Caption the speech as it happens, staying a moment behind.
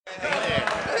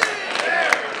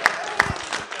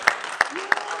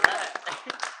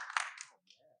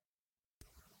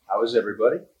How is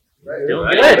everybody? Right.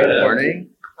 Doing Good good. morning.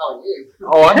 How are you?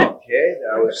 Oh, I'm okay.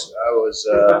 That was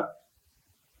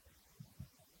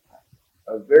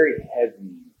a very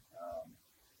heavy,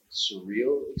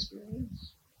 surreal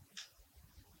experience,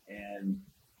 and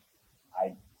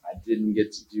I didn't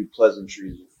get to do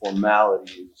pleasantries or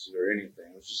formalities or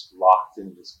anything. I was just locked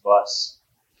in this bus,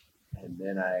 and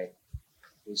then I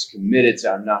was committed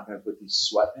to I'm not going to put these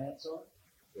sweatpants on.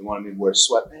 They wanted me to wear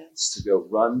sweatpants to go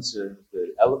run to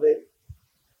the elevator.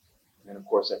 And of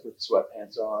course, I put the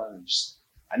sweatpants on, and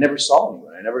I never saw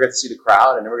anyone. I never got to see the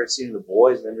crowd. I never got to see any of the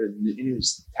boys. I never knew any of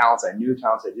these talents I knew,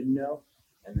 talents I didn't know.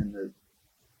 And then the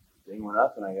thing went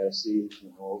up, and I got to see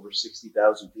over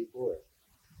 60,000 people or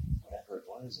whatever it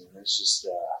was. And it's just,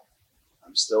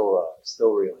 I'm still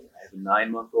reeling. I have a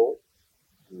 9-month-old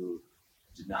who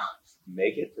did not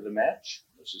make it to the match,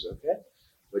 which is okay.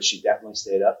 But she definitely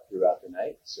stayed up throughout the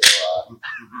night. So,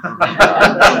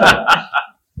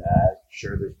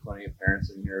 sure, there's plenty of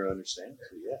parents in here who understand.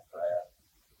 So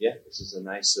yeah, this is a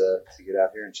nice to get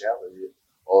out here and chat with you,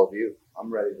 all of you.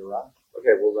 I'm ready to rock.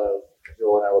 Okay, well,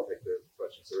 Joel and I will take the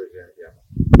questions. So raise your hand.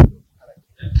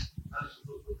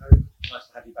 Nice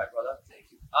to have you back, brother.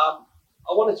 Thank you. I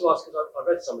wanted to ask, because I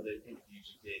read some of the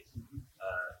interviews you did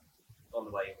on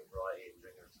the way in with Variety and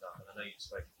Ringer and stuff, and I know you've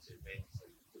spoken to Vince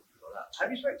and people like that. Have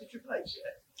you spoken to Triple H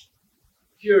yet?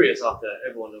 Curious after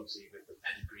everyone, obviously, with the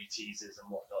pedigree teasers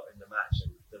and whatnot in the match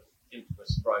and the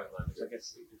infamous promo moments. I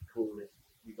guess it would be cool if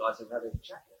you guys have had a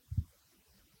chat yet.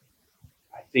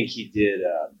 I think he did.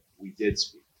 We did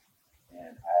speak,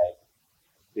 and I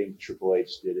think Triple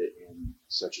H did it in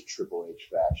such a Triple H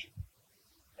fashion.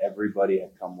 Everybody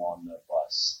had come on the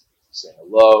bus to say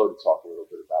hello, to talk a little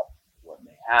bit about what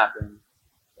may happen.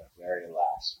 The very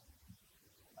last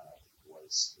one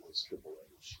was Triple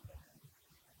H.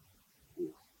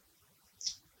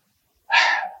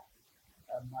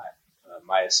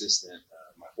 My assistant,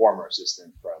 my former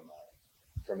assistant from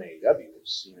AEW,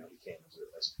 he came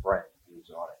as a friend. He was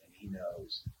on it, and he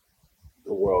knows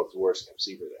the world's worst kept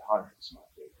secret that Hunter is my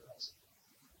favorite wrestler.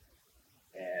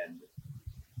 And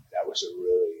that was a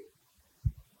really,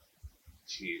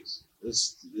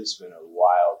 this has been a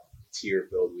wild,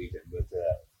 tear-filled weekend, but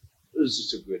it was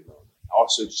just a good moment.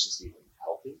 Also, just to see him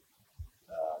healthy,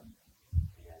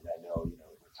 and I know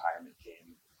retirement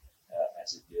came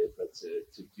as it did, but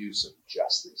to do some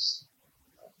justice,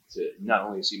 to not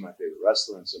only see my favorite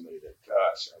wrestler and somebody that,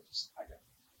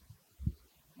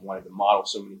 I wanted to model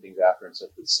so many things after, and such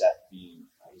with Seth being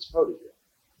his protege,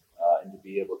 and to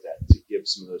be able to give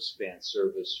some of those fan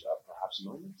service perhaps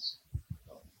moments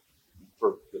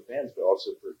for the fans, but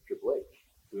also for Triple H.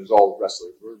 It was all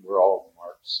wrestlers. We're all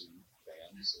marks and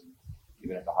fans, and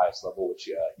even at the highest level, which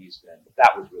he's been. But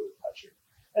that was really touching.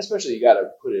 Especially, you got to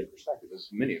put it in perspective, as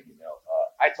many of you know.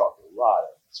 I talked a lot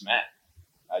of smack.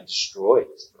 I destroyed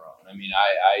his throne. I mean,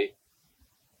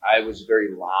 I was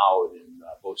very loud and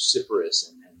vociferous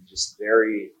and just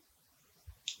very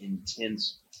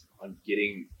intense on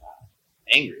getting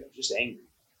angry. I was just angry.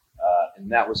 And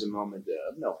that was a moment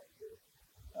of no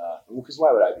anger. Because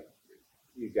why would I be angry?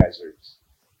 You guys are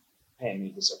paying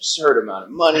me this absurd amount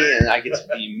of money, and I get to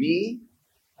be me.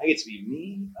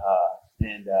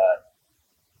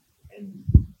 And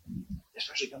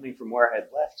especially coming from where I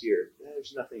had left here,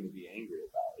 there's nothing to be angry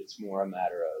about. It's more a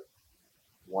matter of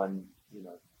one,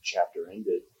 chapter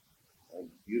ended, a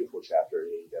beautiful chapter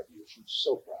at AEW, which I'm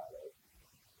so proud of.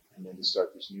 And then to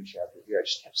start this new chapter here, I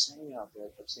just kept saying out there, I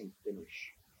kept saying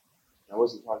finish. And I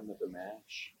wasn't talking about the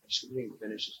match. I just kept saying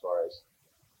finish as far as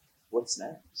what's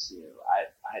next.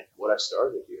 What I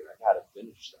started here, I got to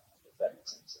finish that, if that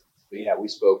makes any sense. But yeah, we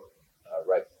spoke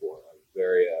right before. I was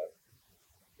very,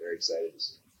 very excited to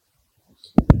see him.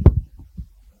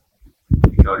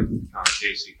 Cody, Tom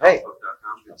Casey, Hey.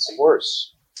 comicbook.com. Good to see Of you.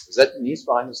 course. Is that Denise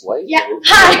behind this light? Yeah.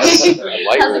 Hi. How's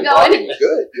it going?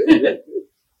 Good.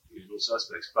 Usual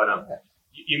suspects. But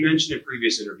you mentioned in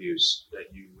previous interviews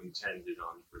that you intended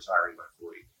on retiring by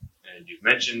 40. And you've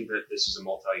mentioned that this is a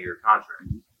multi-year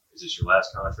contract. Is this your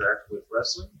last contract with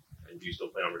wrestling? And do you still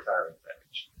plan on retiring at that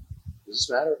age? Does this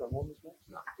matter if I'm on this match?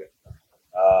 No. Good.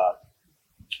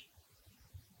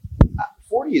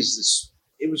 40 is this.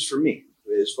 It was for me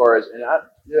as far as, and I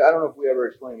don't know if we ever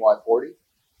explained why 40.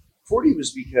 40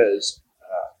 was because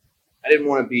I didn't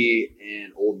want to be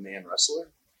an old man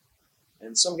wrestler,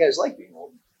 and some guys like being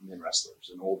old men wrestlers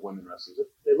and old women wrestlers.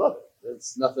 They love it.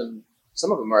 It's nothing.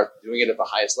 Some of them are doing it at the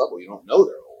highest level. You don't know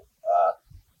they're old,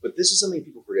 but this is something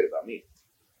people forget about me.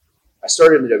 I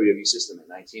started in the WWE system in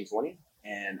 1920,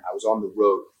 and I was on the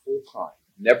road full time.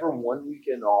 Never one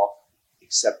weekend off,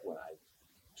 except when I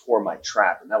tore my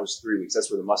trap, and that was 3 weeks. That's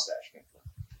where the mustache came from.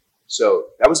 So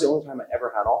that was the only time I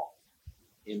ever had off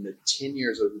in the 10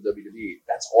 years of the WWE.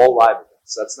 That's all live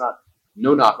events. That's not,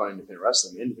 no knock on independent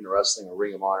wrestling. Independent wrestling or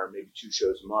Ring of Honor, maybe 2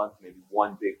 shows a month, maybe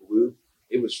one big loop.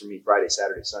 It was for me Friday,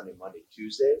 Saturday, Sunday, Monday,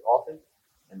 Tuesday often.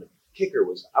 And the kicker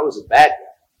was I was a bad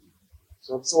guy.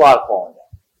 So it's a lot of falling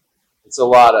down. It's a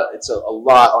lot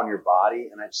on your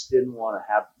body, and I just didn't want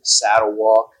to have the saddle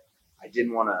walk. I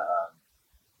didn't want to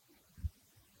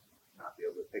not be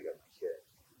able to pick up my kid.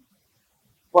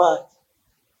 But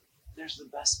there's the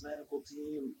best medical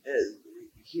team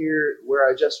here where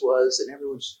I just was, and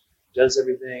everyone does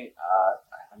everything.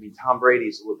 I mean, Tom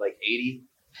Brady's with like 80.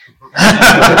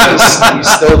 he's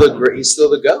still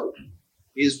the GOAT.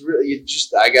 He's really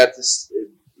I got this.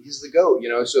 He's the GOAT,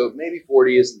 So maybe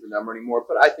 40 isn't the number anymore,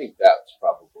 but I think that's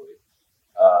probably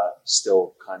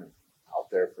still kind of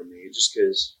out there for me, just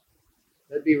because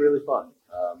that'd be really fun.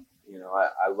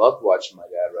 I loved watching my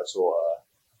dad wrestle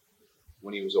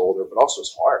when he was older, but also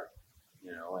it's hard,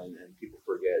 and people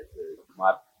forget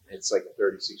that it's like a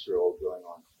 36-year-old going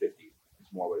on 50.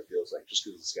 It's more what it feels like, just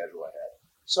because of the schedule I had.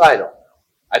 So I don't know.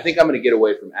 I think I'm going to get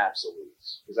away from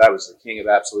absolutes because I was the king of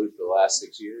absolute for the last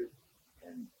 6 years,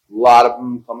 and a lot of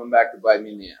them coming back to bite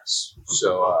me in the ass.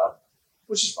 So,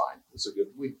 which is fine. It's a good.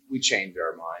 We changed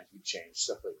our minds. We changed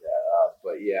stuff like that.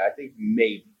 But yeah, I think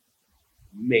maybe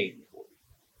 40.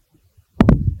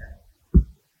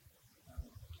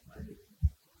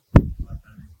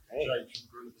 Hey. Jake from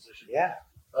Gorilla Position. Yeah.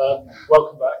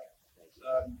 Welcome back.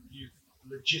 You've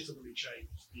legitimately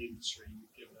changed the industry.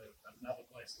 You've given another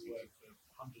place to work for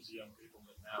hundreds of young people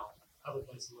that now have a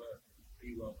place to work,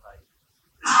 be well paid.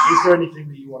 Is there anything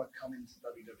that you want to come into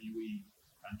WWE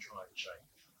and try and change?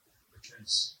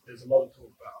 Because there's a lot of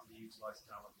talk about underutilized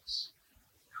talents,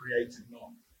 creative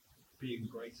not being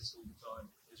the greatest all the time.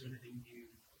 Is there anything you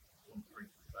want to bring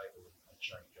to the table and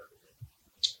change over here?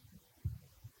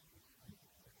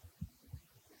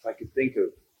 If I could think of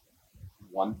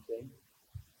one thing,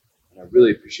 and I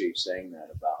really appreciate you saying that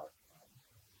about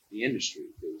the industry,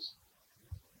 because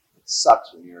it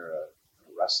sucks when you're a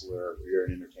wrestler or you're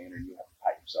an entertainer and you have to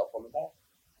pat yourself on the back.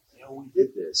 We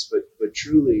did this, but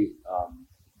truly,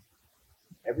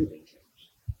 everything changed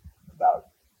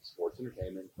about sports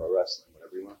entertainment, pro wrestling,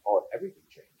 whatever you want to call it. Everything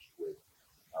changed with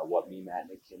what me, Matt,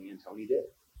 Nick, Kenny, and Tony did.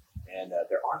 And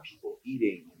there are people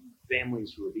eating and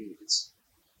families who are being.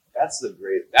 That's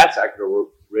I could have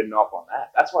written off on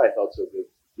that. That's why I felt so good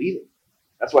leaving.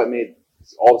 That's why it made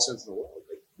all the sense in the world.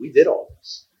 Like, we did all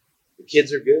this. The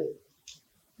kids are good.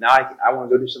 Now I want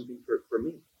to go do something for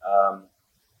me.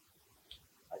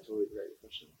 I totally forgot your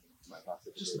question.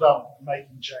 Just about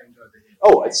making change over here.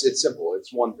 Oh, it's simple.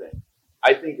 It's one thing.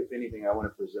 I think, if anything, I want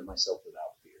to present myself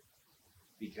without fear.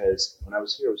 Because when I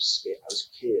was here, I was scared. I was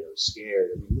a kid. I was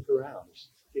scared. I mean, look around. There's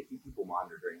 50 people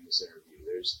monitoring this interview.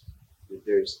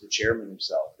 There's the chairman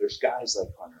himself. There's guys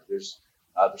like Hunter. There's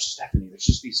Stephanie. There's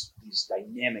just these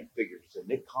dynamic figures. And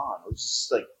Nick Khan. It was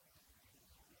just like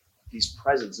these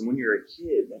presents. And when you're a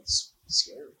kid, that's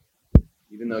scary.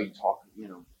 Even though you talk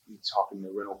in the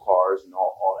rental cars and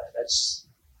all that.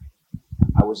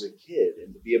 I was a kid,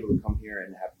 and to be able to come here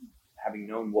and having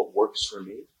known what works for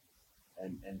me,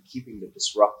 and keeping the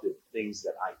disruptive things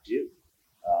that I do.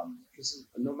 Because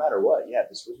no matter what,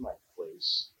 this was my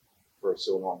place for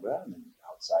so long, but I'm an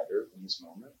outsider in this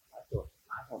moment. I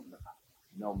don't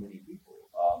know many people.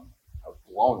 I was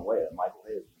blown away that Michael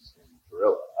Hayes was in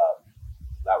Gorilla.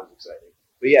 That was exciting.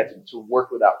 But to work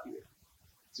without fear,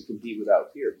 to compete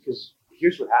without fear, because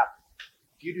here's what happens.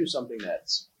 If you do something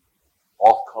that's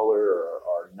off color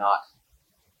or not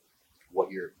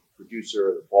what your producer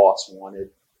or the boss wanted,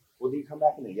 well, then you come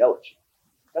back and they yell at you.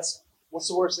 What's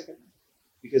the worst that can happen?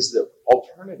 Because the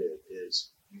alternative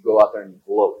is you go out there and you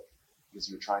blow it because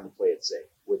you're trying to play it safe,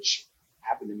 which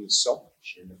happened to me so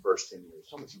much in the first 10 years.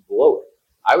 So much you blow it.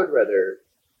 I would rather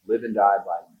live and die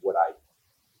by what I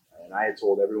do. And I had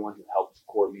told everyone who helped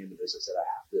court me into this, I said, I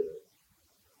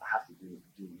have to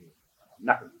do me. I'm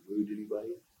not going to be rude to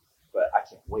anybody, but I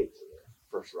can't wait till the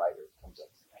first writer comes up.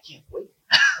 I can't wait.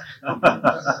 I'm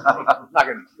not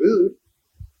going to be rude,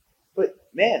 but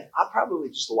man, I'll probably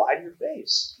just lie to your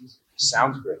face.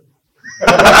 Sounds great.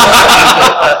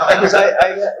 Because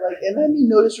and I mean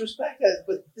no disrespect,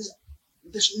 but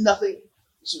there's nothing.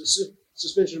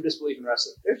 Suspension of disbelief in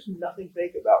wrestling. There's nothing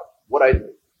fake about what I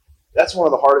do. That's one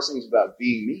of the hardest things about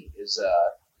being me is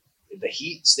the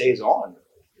heat stays on.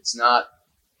 It's not.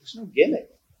 There's no gimmick.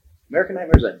 American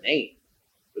Nightmare is a name,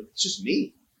 but it's just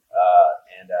me.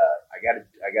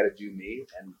 I gotta do me,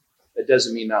 and that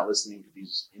doesn't mean not listening to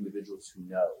these individuals who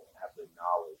know and have the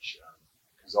knowledge.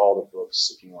 Because all the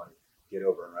books, if you want to get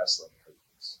over in wrestling, are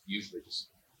usually just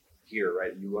here,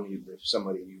 right? You wouldn't even, if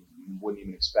somebody you wouldn't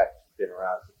even expect been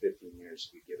around for 15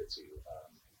 years, we give it to you. But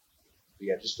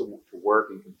yeah, just to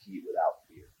work and compete without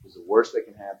fear. Because the worst that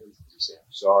can happen is you say,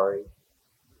 I'm sorry,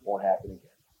 it won't happen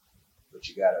again. But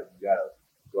you gotta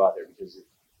go out there, because if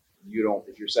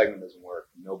your segment doesn't work,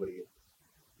 nobody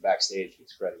backstage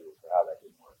gets credited for how that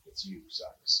didn't work. It's you who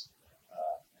sucks.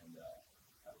 And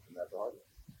that's the hard way.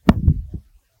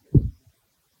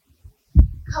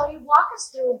 Cody, walk us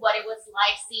through what it was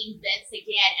like seeing Vince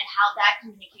again and how that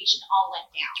communication all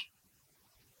went down.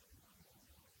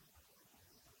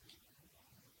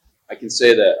 I can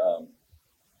say that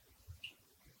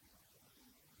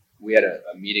we had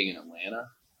a meeting in Atlanta,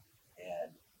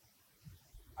 and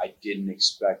I didn't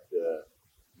expect the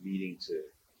meeting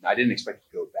I didn't expect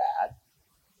it to go bad,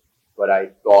 but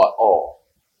I thought,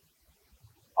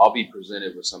 I'll be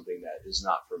presented with something that is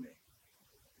not for me,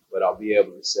 but I'll be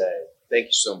able to say, thank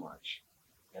you so much,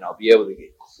 and I'll be able to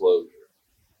get closure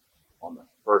on the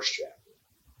first chapter,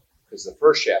 because the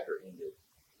first chapter ended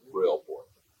real poorly.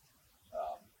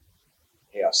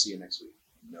 Hey, I'll see you next week.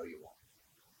 No, you won't.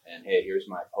 And hey, here's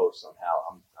my post on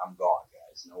how I'm gone,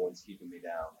 guys. No one's keeping me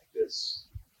down like this.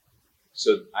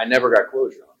 So I never got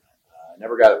closure on that. I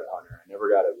never got it with Hunter. I never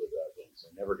got it with Vince.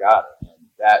 I never got it. And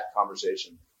that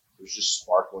conversation was just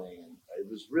sparkling. And it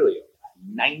was really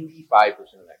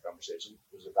 95% of that conversation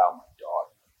was about my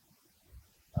daughter.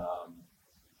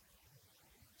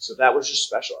 So that was just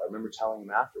special. I remember telling him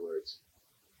afterwards,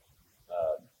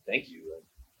 thank you.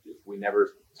 If we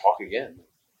never talk again,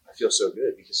 I feel so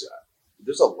good, because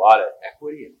there's a lot of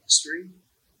equity and history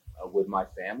with my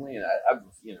family, and I don't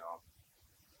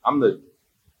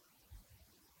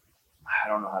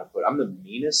know how to put it. I'm the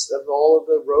meanest of all of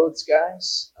the Rhodes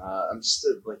guys. I'm just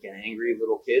like an angry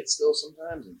little kid still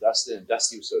sometimes, and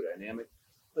Dusty was so dynamic,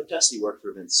 but Dusty worked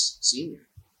for Vince Sr.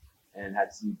 and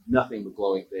had nothing but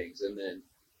glowing things, and then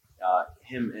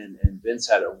him and Vince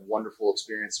had a wonderful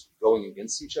experience going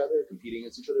against each other, competing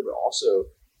against each other, but also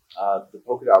the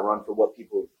Polka Dot Run, for what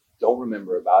people don't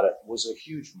remember about it, was a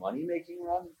huge money-making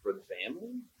run for the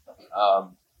family.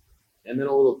 And then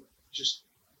a little just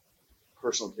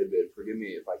personal tidbit, forgive me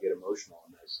if I get emotional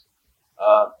on this.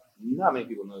 Not many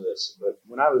people know this, but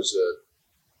when I was,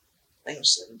 I think I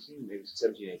was 17, maybe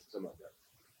 17, 18, something like that,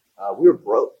 we were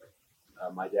broke.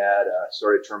 My dad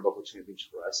started Turnbuckle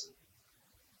Championship Wrestling.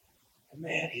 And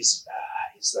man, he's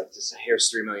like, just here's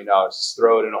 $3 million. Just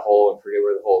throw it in a hole and forget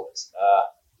where the hole is.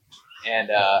 And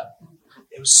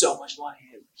it was so much money.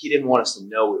 And he didn't want us to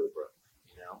know we were broke,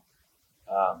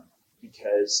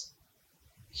 because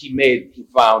he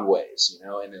found ways,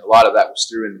 and a lot of that was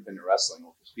through independent wrestling.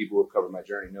 Because people who have covered my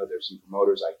journey know there's some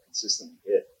promoters I consistently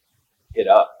hit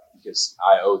up because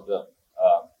I owed them.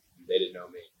 They didn't know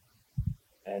me.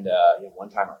 And one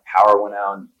time our power went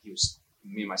out, and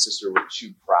me and my sister were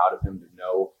too proud of him to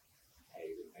know, hey,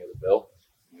 he didn't pay the bill.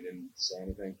 We didn't say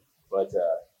anything. But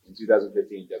in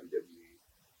 2015, WWE,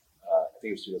 I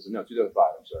think it was 2005,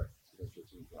 I'm sorry.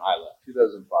 2015 when I left.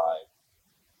 2005,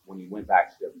 when he went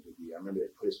back to WWE, I remember they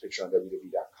put his picture on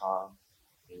WWE.com.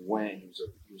 He went, he was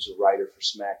a writer for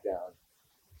SmackDown.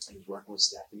 He was working with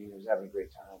Stephanie, he was having a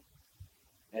great time.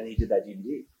 And he did that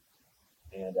DVD.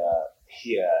 And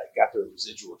he got the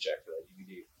residual check for that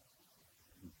DVD.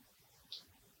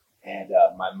 And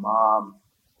my mom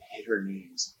hit her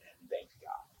knees and thanked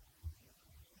God.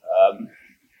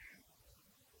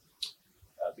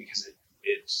 Because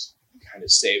it's kind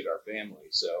of saved our family.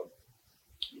 So,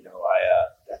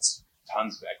 that's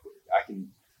tons of equity. I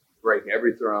can break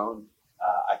every throne.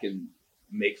 I can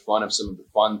make fun of some of the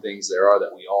fun things there are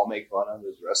that we all make fun of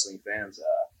as wrestling fans.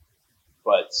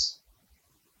 But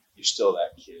you're still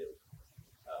that kid.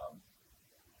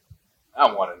 I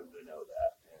wanted him to know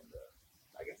that, and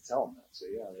I got to tell him that. So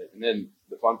yeah, and then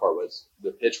the fun part was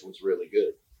the pitch was really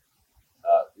good.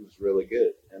 It was really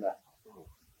good, and I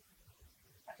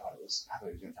thought he was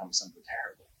going to tell me something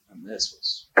terrible, and this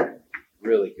was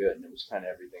really good, and it was kind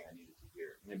of everything I needed to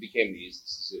hear. And it became the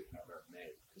easiest decision I've ever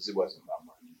made because it wasn't about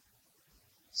money.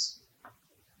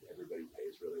 Everybody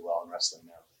pays really well in wrestling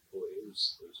now. Boy, it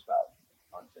was about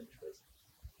unfinished business.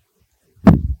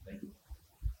 Thank you.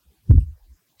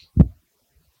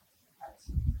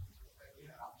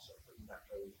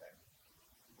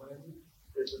 When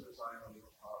there's a desire on your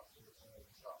part to return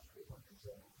to start to become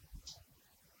concerned?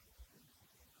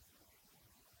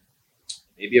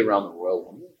 Maybe around the Royal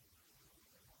Rumble.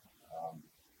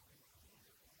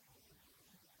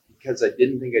 Because I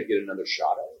didn't think I'd get another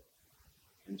shot at it.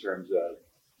 In terms of,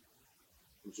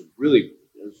 I was really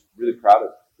proud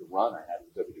of the run I had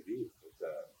with WWE.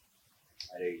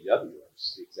 At AEW, I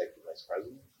was the executive vice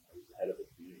president. I was the head of the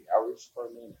community outreach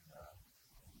department.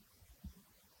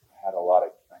 had a lot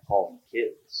of, I call them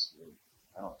kids.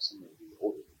 I don't know, some may be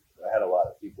older, but I had a lot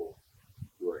of people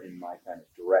who were in my kind of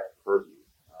direct purview.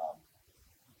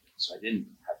 So I didn't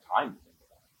have time to think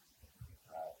about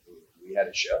it. We had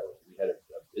a show, we had a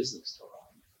business to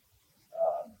run,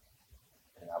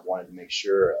 and I wanted to make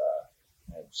sure.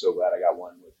 I'm so glad I got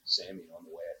one with Sammy on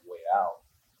the way out.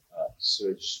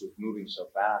 So just with moving so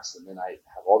fast, and then I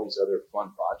have all these other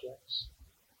fun projects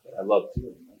that I love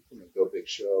doing. Go Big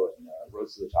Show and Road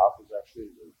to the Top was actually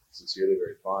sincerely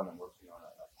very fun. I'm working on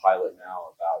a pilot now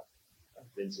about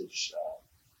vintage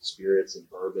spirits and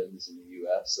bourbons in the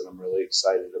U.S. that I'm really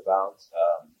excited about.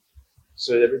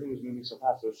 So everything was moving so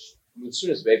fast. So as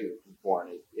soon as baby was born,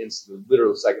 the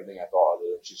literal second thing I thought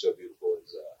of, she's so beautiful,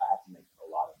 is I have to make a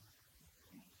lot of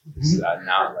money. This is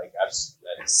now like I have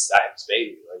this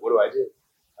baby. Like, what do I do?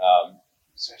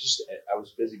 So I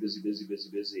was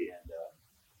busy, and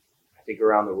I think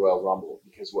around the Royal Rumble,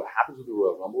 because what happens with the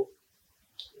Royal Rumble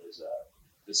is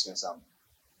this is going to sound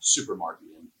super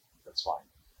marky, and that's fine.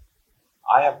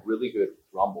 I have really good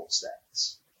Rumble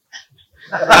stats.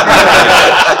 So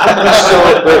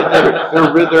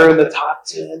they're in the top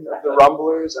 10 of the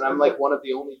Rumblers, and I'm like one of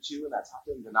the only two in that top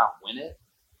 10 to not win it.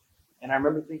 And I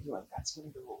remember thinking, like, that's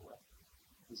going to go away.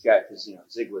 These guys, because,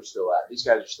 Ziggler's still at it. These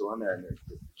guys are still in there, and they're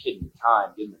getting the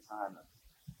time. And I'm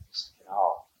just thinking,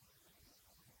 oh,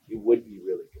 it would be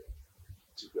really good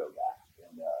to go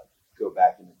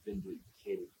back in a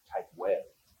vindicated type way.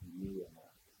 Me and,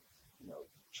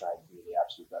 try to be the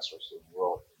absolute best wrestler in the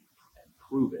world and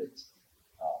prove it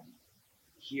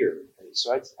here.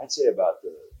 So I'd say about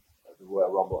the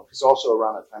Royal Rumble, because also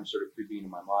around that time started creeping into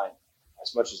my mind,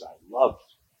 as much as I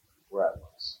loved where I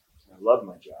was, and I loved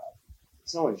my job,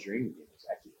 it's no one's dream to be an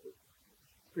executive.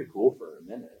 It's pretty cool for a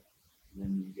minute, and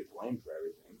then you get blamed for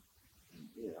everything.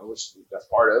 Which that's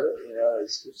part of it.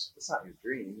 It's not your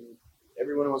dream.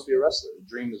 Everyone wants to be a wrestler. The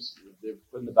dream is they're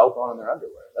putting the belt on in their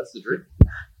underwear. That's the dream.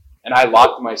 And I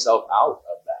locked myself out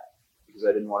of that because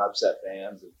I didn't want to upset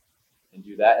fans and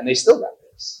do that. And they still got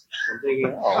this. So I'm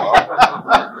thinking,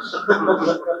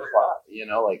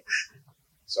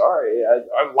 sorry,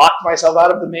 I locked myself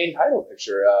out of the main title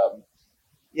picture.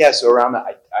 So around that,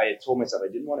 I had told myself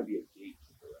I didn't want to be a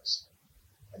gatekeeper wrestler.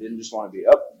 I didn't just want to be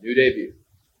new debut,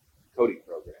 Cody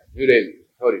program, new debut,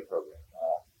 Cody program.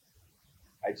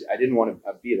 I didn't want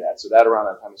to be that. So that around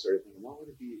that time I started thinking, what would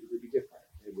it be? It would be different.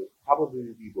 It would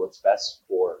probably be what's best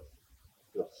for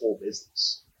the whole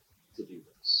business to do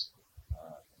this.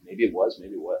 Maybe it was. I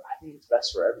think it's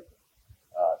best for everything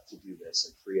to do this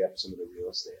and free up some of the real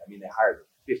estate. I mean, they hired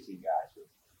 15 guys with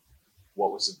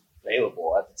what was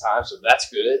available at the time, so that's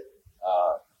good.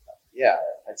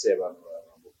 I'd say about the Royal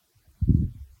Rumble.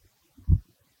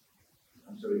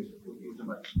 I'm sorry, too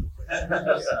much.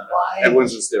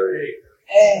 Everyone's in stereo.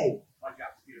 Hey,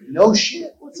 no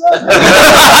shit. What's up?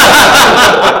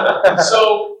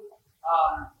 So,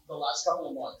 the last couple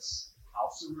of months, how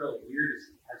surreal and weird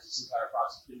has this entire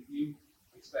process been for you?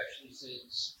 Especially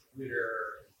since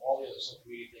Twitter and all the other social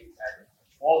media things had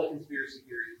all the conspiracy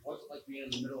theories. What's it like being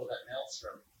in the middle of that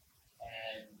maelstrom?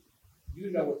 And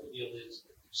you know what the deal is.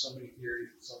 There's so many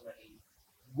theories and so many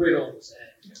riddles,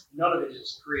 and none of it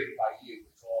is created by you.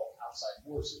 It's all outside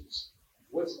forces.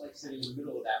 What's it like sitting in the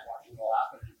middle of that, watching it all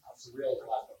happen, and how surreal the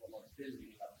last couple of months been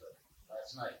leading up to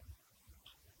last night?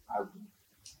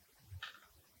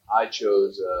 I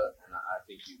chose, and I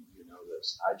think you know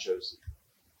this, I chose to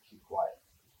keep quiet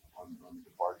on the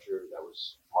departure. That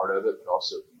was part of it, but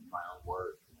also my own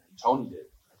work. And Tony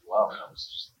did as well. That was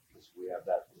just because we have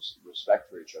that respect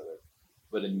for each other.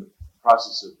 But in the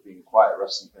process of being quiet,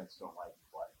 wrestling fans don't like it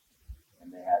quiet.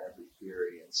 And they had every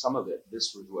theory. And some of it,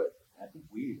 this was what, I think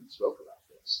we even spoke about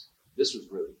this. This was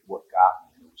really what got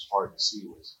me, and it was hard to see,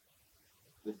 was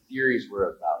the theories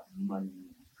were about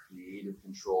money, creative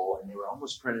control, and they were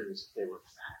almost printed as if they were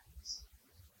facts.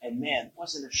 And man, it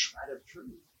wasn't a shred of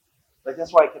truth. Like,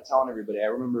 that's why I kept telling everybody. I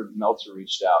remember Meltzer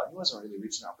reached out. He wasn't really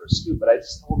reaching out for a scoop, but I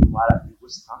just told him flat out, it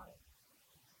was time.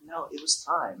 It was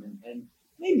time. And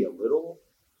maybe a little,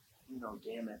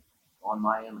 damn it, on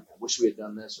my end, like, I wish we had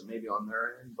done this, or maybe on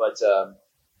their end. But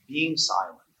being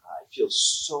silent, I feel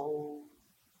so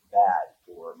bad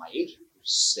for my agent,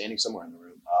 who's standing somewhere in the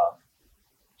room,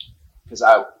 because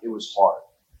it was hard.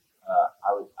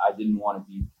 I didn't want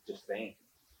to be defamed,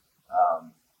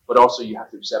 but also you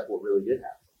have to accept what really did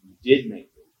happen. You did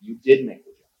make the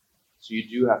jump, so you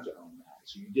do have to own that.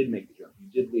 So you did make the jump, you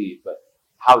did leave, but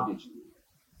how did you leave?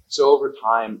 So over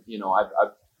time,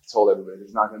 I've told everybody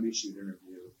there's not going to be a shoot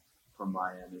interview from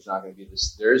my end. There's not going to be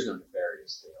this. There is no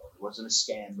nefarious tale. It wasn't a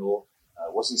scandal.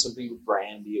 It wasn't something with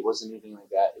Brandy. It wasn't anything like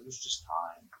that. It was just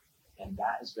time, and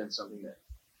that has been something that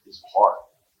is hard.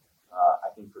 I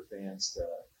think for fans to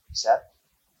accept,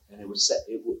 and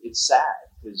it's sad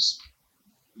because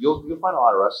you'll find a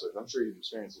lot of wrestlers. I'm sure you've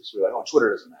experienced this. Who are like, oh,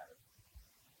 Twitter doesn't matter.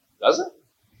 Does it?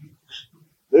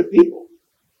 They're people.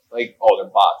 Like, oh,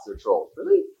 they're bots, they're trolls.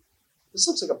 Really? This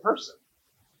looks like a person.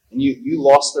 And you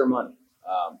lost their money.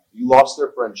 You lost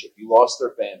their friendship. You lost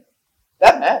their family.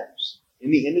 That matters.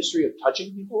 In the industry of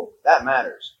touching people, that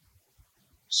matters.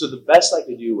 So the best I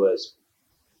could do was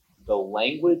the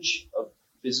language of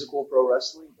physical pro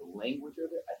wrestling, the language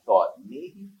of it. I thought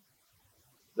maybe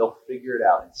they'll figure it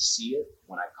out and see it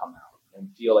when I come out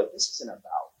and feel like this isn't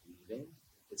about leaving.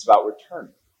 It's about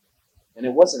returning. And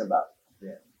it wasn't about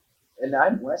them. And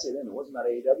when I say them, it wasn't about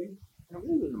AEW. And it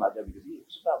really wasn't about WWE. It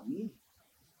was about me.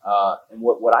 And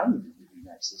what I needed to do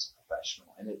next as a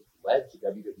professional. And it led to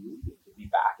WWE to be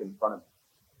back in front of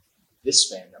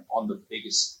this fandom on the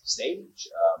biggest stage.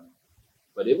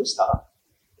 But it was tough.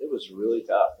 It was really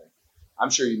tough. And I'm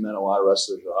sure you met a lot of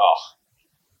wrestlers who are,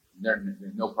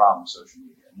 there's no problem with social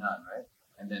media. None, right?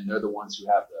 And then they're the ones who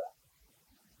have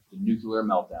the nuclear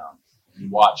meltdown. And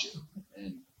you watch it.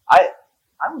 And I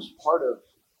was part of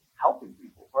helping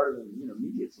people, part of the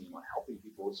media team on helping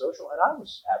people with social, and I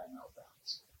was having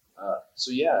meltdowns.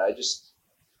 So yeah, I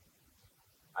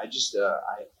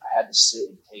had to sit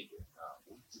and take it.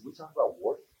 Did we talk about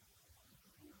war?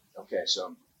 Okay,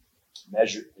 so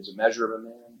is a measure of a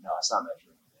man? No, it's not measure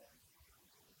of a man.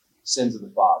 Sins of the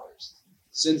Fathers.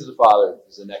 Sins of the Father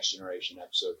is the Next Generation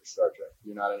episode for Star Trek. If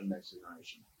you're not in the Next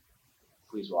Generation,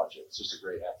 please watch it. It's just a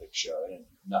great epic show and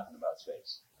nothing about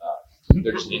space.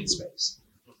 They're just in space.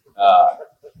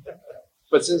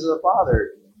 But Sins of the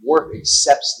Father, Worf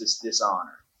accepts this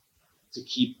dishonor to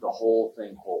keep the whole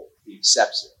thing whole. He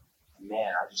accepts it.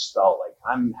 Man, I just felt like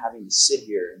I'm having to sit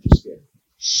here and just get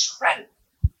shredded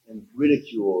and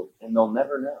ridiculed, and they'll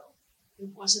never know. It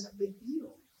wasn't a big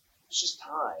deal. It's just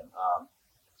time.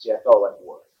 So yeah, I felt like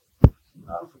Worf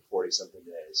for 40-something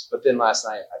days. But then last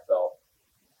night I felt,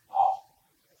 I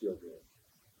feel good.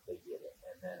 They get it.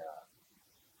 And then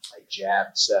I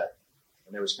jabbed Seth,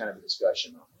 and there was kind of a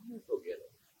discussion on, I wonder if they'll get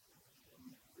it.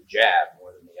 And the jab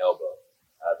more than the elbow,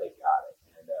 they got it.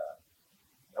 And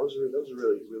that was a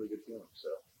really, really good feeling. So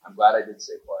I'm glad I did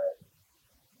stay quiet.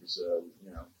 It was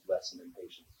lesson in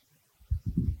patience.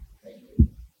 Thank you.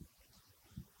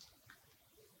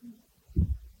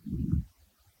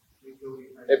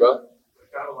 Hey, bro.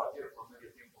 Ricardo here from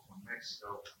Medio Tiempo from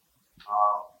Mexico.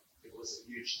 It was a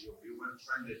huge deal. We went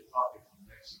trending topic from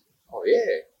Mexico. Oh,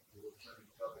 yeah. We were trending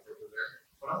topic over there.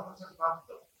 But I want to talk about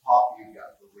the pop you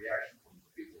got, the reaction from the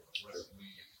people in Western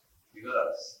media. You got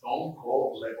a stone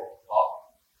cold level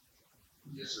pop.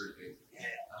 Yes, sir.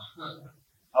 Yeah.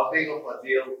 How big of a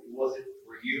deal was it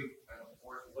for you? And of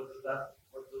course, what does that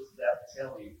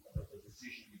tell you about the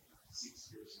decision you took 6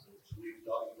 years ago to leave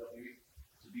WWE?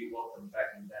 Be welcome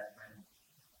back in that manner?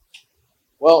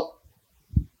 Well,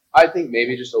 I think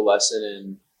maybe just a lesson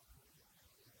in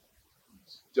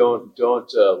don't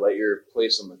let your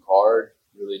place on the card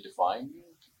really define you.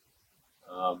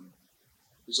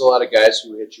 There's a lot of guys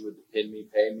who hit you with the pin me,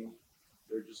 pay me.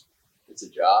 It's a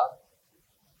job.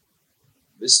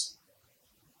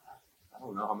 I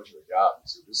don't know how much of a job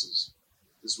this is.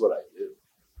 This is what I do.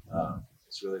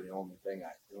 It's really the only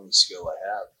skill I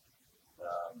have.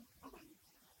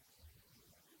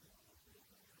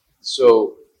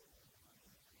 So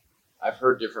I've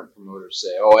heard different promoters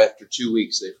say, after 2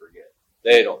 weeks they forget.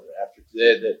 They don't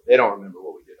remember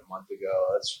what we did a month ago.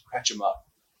 Let's catch them up.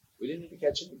 We didn't need to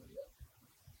catch anybody up.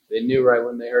 They knew right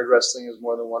when they heard wrestling is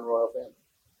more than one royal family.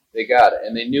 They got it.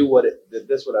 And they knew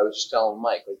that's what I was just telling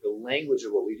Mike. Like the language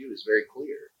of what we do is very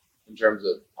clear in terms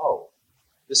of,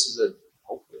 this is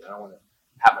hopefully, I don't want to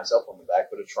pat myself on the back,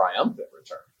 but a triumphant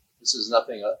return. This is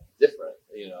nothing different,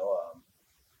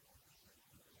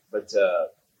 But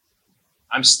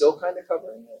I'm still kind of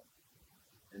covering it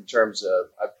in terms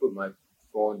of I put my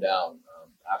phone down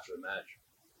after the match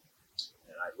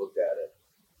and I looked at it.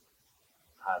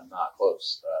 I'm not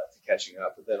close to catching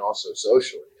up, but then also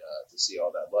socially to see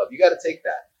all that love. You got to take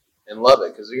that and love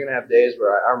it because you're going to have days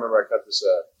where I remember I cut this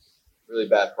really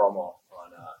bad promo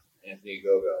on Anthony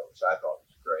Gogo, which I thought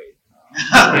was great. I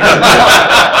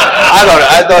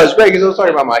thought it was great because I was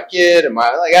talking about my kid and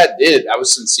I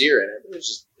was sincere in it. It was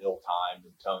just ill-timed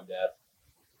and tone-deaf.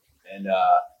 And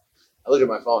I looked at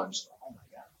my phone and just thought, oh my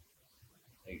God.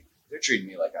 Like, they're treating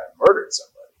me like I murdered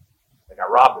somebody. Like I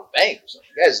robbed a bank or something.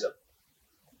 Guys,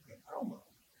 promo.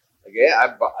 Like,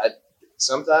 yeah,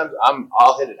 sometimes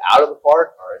I'll hit it out of the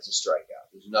park or it's a strikeout.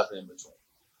 There's nothing in between.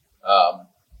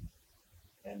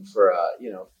 And for,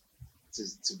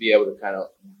 to be able to kind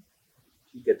of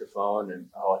you get the phone and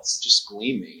it's just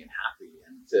gleaming and happy,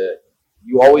 and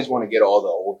you always want to get all the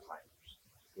old timers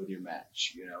with your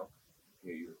match. Your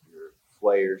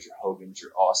Flairs, your Hogans,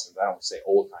 your Austins. I don't want to say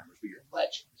old timers, but your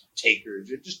legends, your Takers,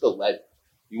 you're just the legend.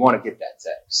 You want to get that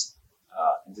text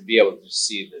and to be able to just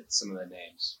see that some of the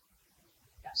names.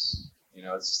 Yes,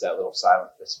 it's just that little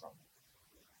silent fist bump.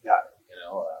 Got it.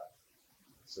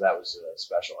 So that was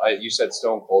special. You said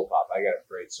Stone Cold Pop. I got a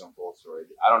great Stone Cold story.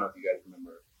 I don't know if you guys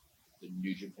remember the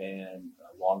New Japan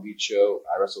Long Beach show.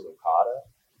 I wrestled Okada.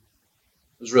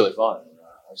 It was really fun.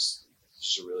 I was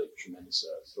just a really tremendous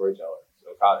storyteller.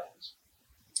 Okada is,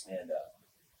 and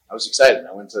I was excited. I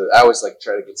always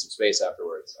try to get some space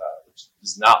afterwards, which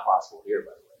is not possible here,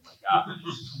 by the way. My God,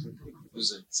 it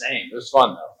was insane. It was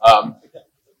fun though.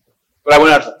 But I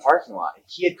went out to the parking lot, and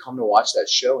he had come to watch that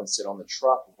show and sit on the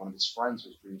truck with one of his friends who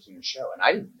was producing the show. And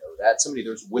I didn't know that.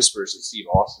 There was whispers that Steve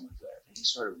Austin was there. And he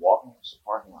started walking up to the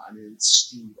parking lot. It's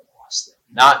Steve Austin.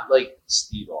 Not like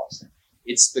Steve Austin.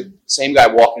 It's the same guy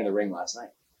walking in the ring last night.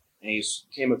 And he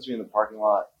came up to me in the parking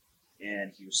lot,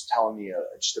 and he was telling me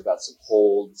just about some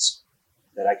holds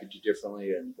that I could do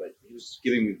differently. But he was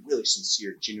giving me really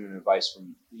sincere, genuine advice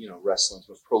from, wrestling's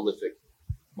most prolific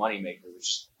moneymaker. It was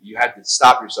just, you had to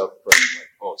stop yourself from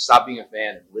stop being a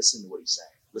fan and listen to what he's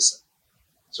saying. Listen.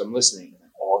 So I'm listening,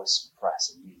 and all this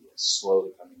press and media is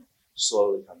slowly coming.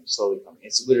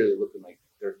 It's literally looking like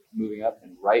they're moving up,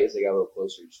 and right as they got a little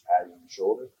closer, he just patted me on the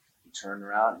shoulder. He turned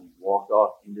around and he walked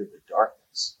off into the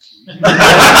darkness. There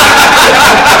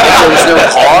was no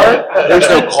car. There was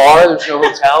no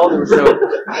hotel. There was no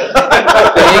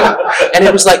thing. And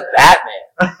it was like Batman.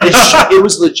 It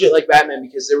was legit like Batman,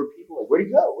 because there were people like, where'd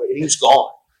he go? And he was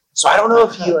gone. So I don't know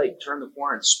if he turned the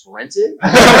corner and sprinted.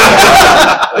 But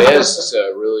it was just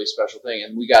a really special thing.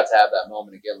 And we got to have that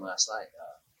moment again last night.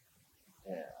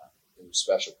 It was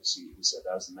special because he said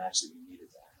that was the match that you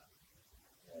needed to have.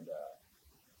 And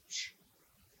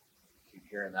keep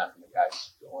hearing that from the guy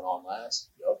who's going on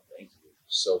last. Thank you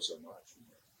so much.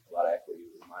 A lot of equity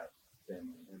with my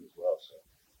family and him as well. So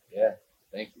yeah,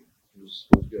 thank you. It was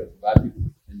good. I'm glad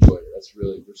people enjoyed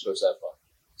it. We're supposed to have fun.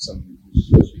 Something was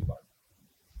supposed to be fun.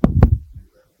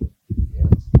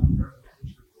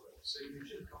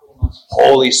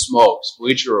 Holy smokes.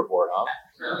 Bleacher Report, huh?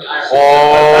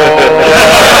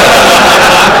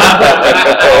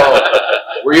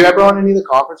 Were you ever on any of the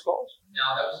conference calls?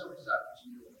 No, that was over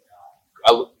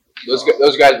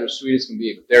those guys were sweet as can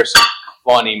be, but there's some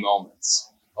funny moments.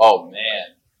 Oh,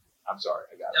 man. I'm sorry.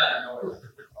 I got it.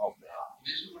 Oh, man.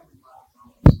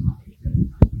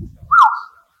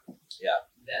 Yeah.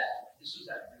 That this was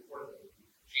that report that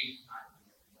changed time.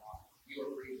 You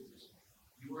were free to do something.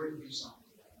 You were to do something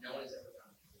that no one has ever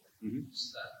done before. Mm-hmm.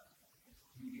 So that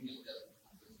you just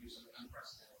do something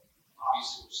unprecedented.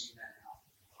 Obviously, we're seeing that now.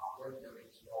 We're doing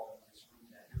as well in this room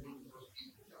that you're one of the first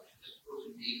people to jump in. This was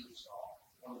a major star.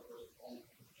 One of the first only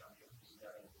people to jump in.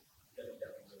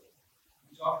 WWE.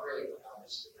 We talked earlier about how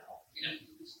this is now.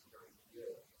 This is very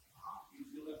good. You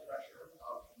feel the pressure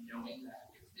of knowing that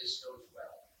if this goes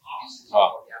well, obviously,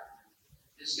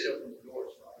 this is going to open the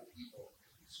doors for other people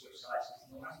to switch sides.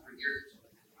 No matter for years,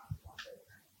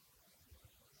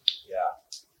 Yeah.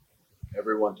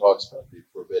 Everyone talks about the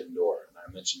Forbidden Door, and I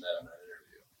mentioned that in that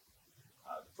interview.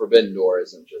 The Forbidden Door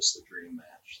isn't just the dream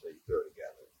match that you throw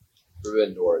together.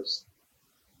 Forbidden Door is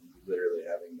literally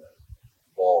having the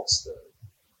balls to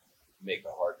make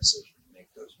a hard decision, make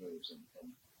those moves, and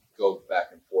go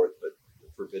back and forth. But the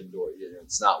Forbidden Door,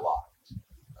 it's not locked.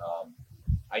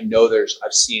 I know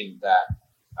I've seen that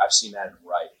in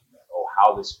writing.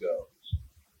 How this goes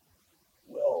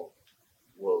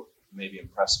will maybe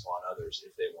impress upon others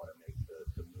if they want to make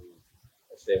the move,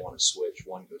 if they want to switch.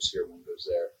 One goes here, one goes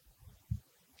there.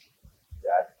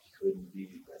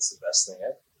 That's the best thing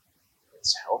ever.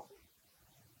 It's healthy,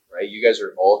 right? You guys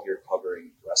are all here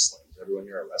covering wrestling. Is everyone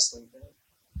here a wrestling fan?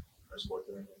 Or a sport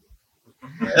fan?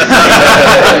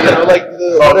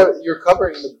 Whatever, you're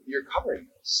covering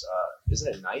this.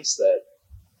 Isn't it nice that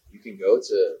you can go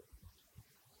to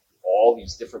all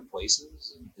these different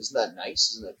places? And isn't that nice?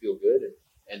 Doesn't that feel good?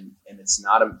 And it's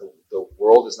not the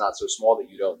world is not so small that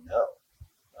you don't know.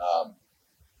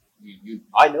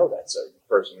 I know that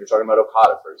person. We were talking about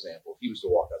Okada, for example. If he was to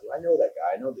walk out, I know that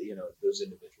guy. I know that those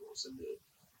individuals, and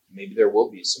maybe there will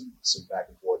be some back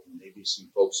and forth, and maybe some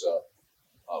folks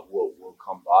will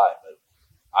come by. But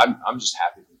I'm just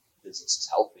happy that business is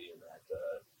healthy, and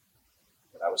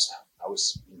that I was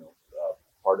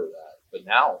part of that. But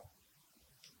now,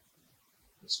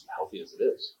 as healthy as it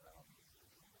is,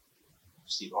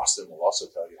 Steve Austin will also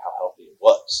tell you how healthy it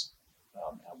was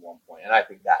at one point, and I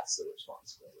think that's the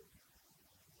responsibility.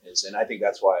 And I think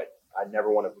that's why I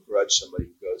never want to begrudge somebody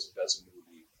who goes and does a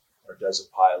movie or does a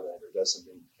pilot or does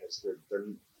something because they're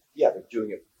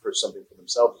doing it for something for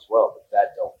themselves as well. But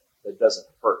that doesn't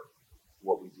hurt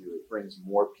what we do. It brings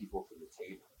more people to the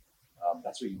table.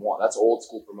 That's what you want. That's old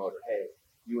school promoter. Hey,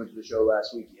 you went to the show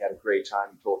last week. You had a great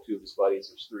time. You told 2 of his buddies.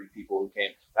 There's 3 people who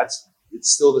came.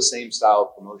 It's still the same style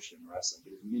of promotion in wrestling.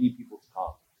 Get as many people to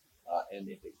come, and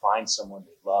if they find someone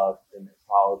they love, then they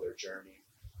follow their journey.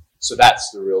 So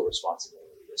that's the real responsibility.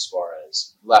 As far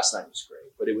as last night was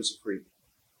great, but it was a preview.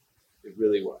 It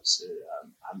really was.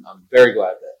 I'm very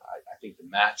glad that I think the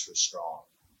match was strong,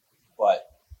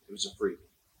 but it was a freebie.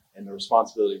 And the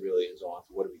responsibility really is on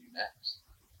to what do we do next?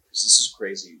 Because this is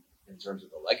crazy in terms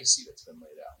of the legacy that's been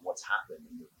laid out and what's happened.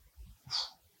 And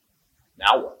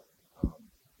now what?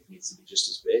 It needs to be just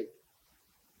as big.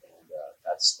 And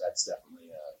that's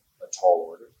definitely a tall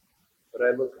order. But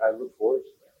I look forward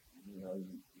to that. You know,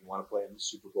 you want to play in the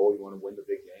Super Bowl, you want to win the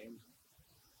big game,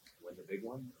 win the big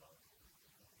one.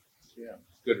 Yeah,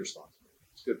 it's good responsibility.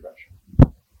 It's good pressure.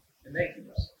 And thank you,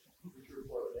 guys. Thank you,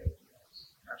 guys.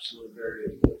 Absolutely very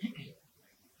good.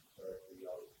 Sorry for the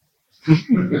audience.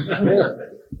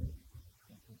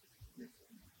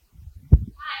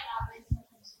 Hi, Robin.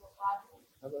 Welcome to Sport Bible.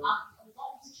 A lot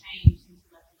has changed since you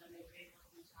left the WWE.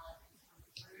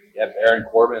 Yeah, Baron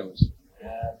Corbin was.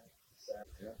 Anyone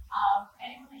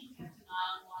that you kept an eye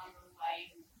on while you were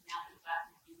away, and now that you're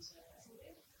back into wrestling?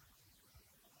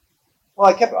 Well,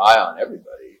 I kept an eye on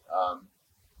everybody. Because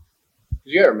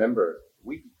you got to remember,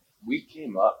 we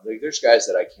came up. Like, there's guys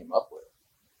that I came up with.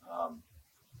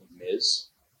 Miz.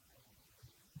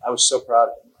 I was so proud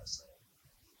of him last night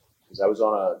because I was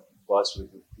on a bus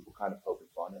with people kind of poking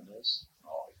fun at Miz.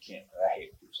 Oh, he can't. I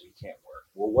hate people, so he can't work.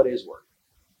 Well, what is working?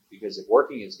 Because if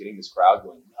working is getting this crowd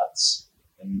going nuts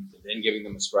and then giving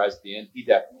them a surprise at the end, he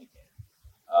definitely can.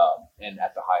 And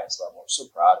at the highest level, I'm so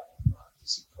proud of him. To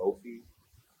see Kofi,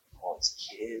 all his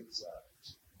kids.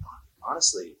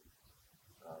 Honestly,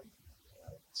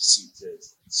 to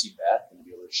see Beth and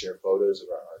be able to share photos of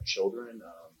our children.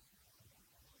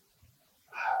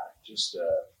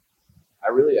 I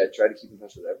tried to keep in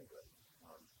touch with everybody.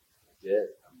 I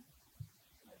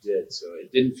did. So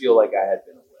it didn't feel like I had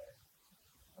been away.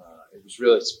 It was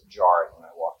really jarring when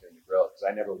I walked into Gorilla because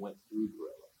I never went through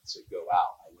Gorilla to go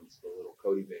out. I went to the little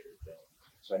Cody Vader thing,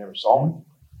 so I never saw him.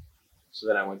 So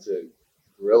then I went to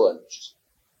Gorilla and it was just,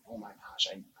 oh my gosh,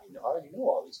 I already know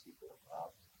all these people.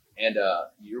 And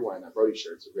you're wearing that Brody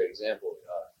shirt. It's a great example.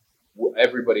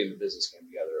 Everybody in the business came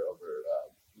together over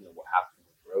what happened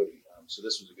with Brody. So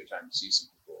this was a good time to see some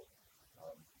people.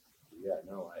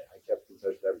 I kept in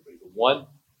touch with everybody. The one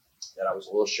that I was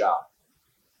a little shocked,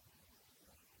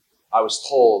 I was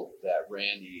told that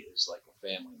Randy is like a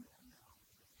family man now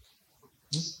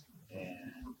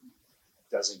and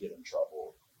doesn't get in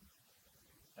trouble.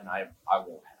 And I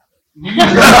won't have it.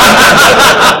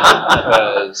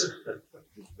 Because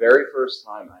the very first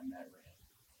time I met Randy,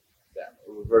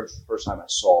 the very first time I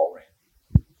saw Randy,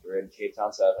 we were in Cape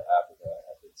Town, South Africa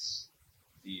at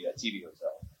the TV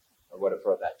hotel, or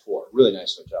whatever, that tour. Really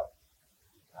nice hotel.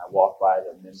 And I walked by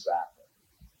the men's bathroom,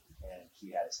 and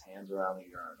he had his hands around the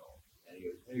urinal, and he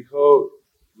goes, "Hey, coach,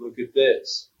 look at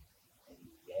this." And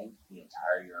he yanked the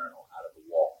entire urinal out of the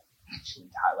wall.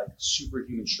 Like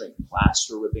superhuman strength,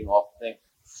 plaster ripping off the thing,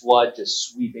 flood just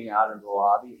sweeping out into the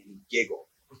lobby, and he giggled.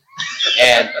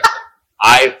 And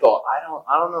I thought, I don't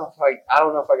know if I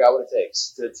got what it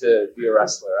takes to be a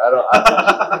wrestler. I don't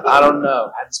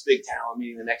know. I had this big talent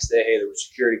meeting the next day. Hey, there were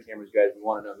security cameras, guys. We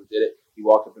want to know who did it. He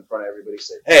walked up in front of everybody, and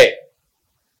said, "Hey,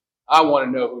 I want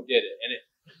to know who did it." And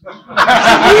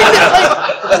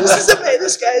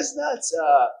this guy is nuts.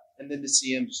 And then to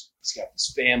see him, he's got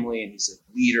his family, and he's a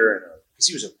leader, and because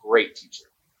he was a great teacher.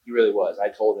 He really was. I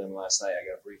told him last night, I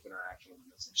got a brief interaction with him.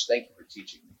 I said, "Just thank you for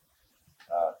teaching me,"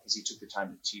 because he took the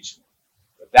time to teach me.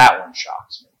 But that one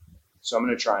shocks me. So I'm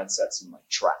going to try and set some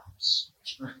traps,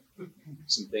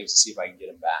 some things to see if I can get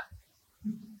him back.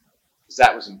 Because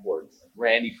that was important. Like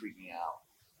Randy freaking out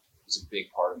was a big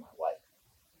part of my life.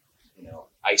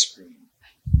 Ice cream.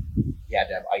 He had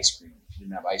to have ice cream. If he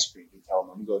didn't have ice cream, he'd tell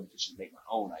him, "I'm going to just make my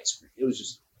own ice cream." It was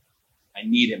just, I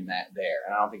need him there.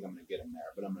 And I don't think I'm going to get him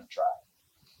there, but I'm going to try.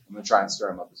 I'm going to try and stir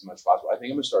him up as much as possible. I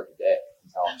think I'm going to start today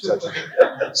and tell him such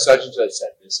and such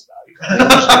said this about you.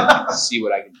 See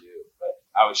what I can do. But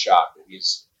I was shocked that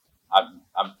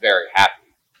I'm very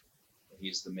happy that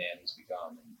he's the man he's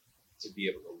become, and to be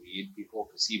able to lead people,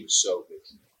 because he was so good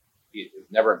to me. It was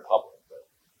never in public, but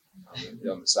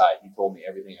on the side, he told me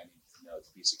everything I needed to know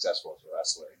to be successful as a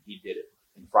wrestler, and he did it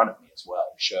in front of me as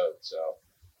well. He showed. So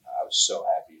I was so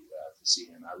happy to see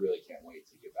him. I really can't wait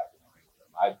to get back in the ring with him.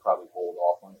 I'd probably hold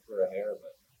off on it for a hair,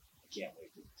 but I can't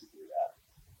wait to do that.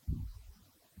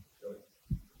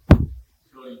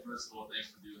 Cody, first of all, thanks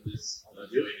for doing this. Joey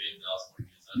made Dallas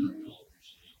Morgan's. I know we all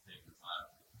appreciate you taking the time.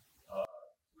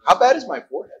 How bad is my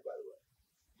forehead, by the way?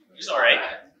 It's all right.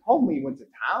 Homie went to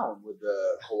town with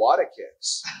the Kawada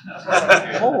kicks.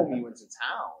 Homie went to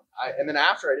town. And then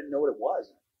after, I didn't know what it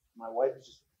was. My wife was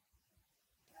just,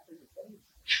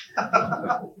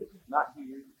 not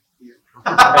here.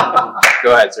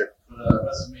 Go ahead, sir.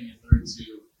 WrestleMania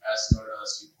 32, at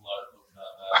Stardust, you pull out a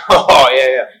coconut back. Oh,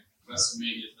 yeah.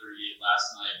 WrestleMania 38,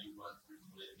 last night, you run through the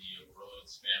litany of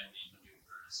Rhodes family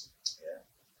maneuvers. Yeah.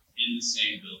 In the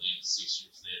same building 6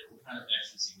 years later. What kind of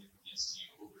extra significance to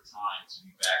you over time to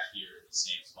be back here at the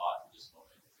same spot at this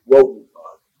moment? Well,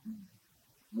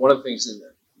 one of the things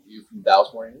you from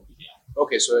Dallas Morning? Yeah.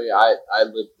 Okay, so yeah, I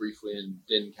lived briefly in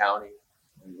Denton County,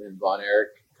 in Von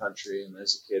Erich country, and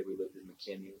as a kid we lived in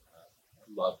McKinney. I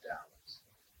love Dallas.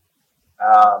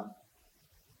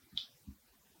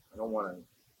 I don't want to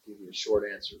give you a short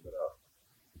answer, but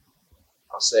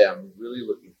I'll say I'm really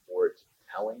looking forward to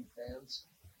telling fans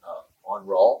on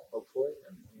Raw, hopefully,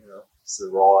 and it's the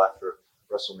Raw after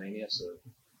WrestleMania, so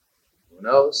who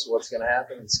knows what's going to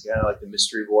happen? It's kind of like the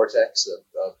mystery vortex of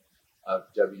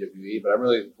WWE, but I'm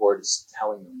really looking forward to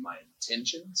telling them my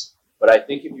intentions. But I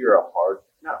think if you're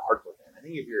not a hardcore fan, I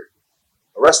think if you're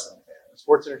a wrestling fan, a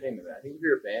sports entertainment fan, I think if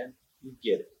you're a fan, you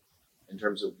get it in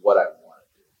terms of what I want to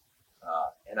do.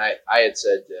 And I had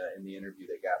said in the interview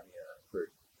they got me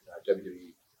for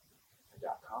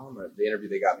WWE.com, or the interview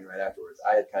they got me right afterwards,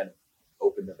 I had kind of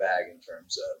opened the bag in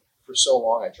terms of, for so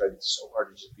long I tried so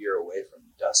hard to just veer away from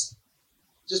Dusty,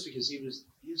 just because he was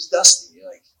Dusty,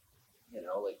 I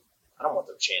don't want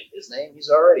them to change his name. He's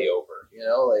already over, he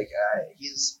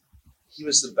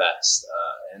was the best,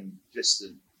 and just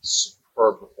a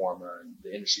superb performer, and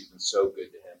the industry's been so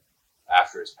good to him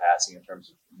after his passing in terms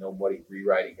of nobody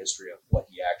rewriting history of what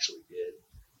he actually did.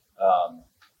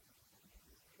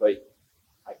 But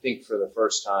I think for the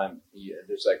first time,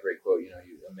 there's that great quote,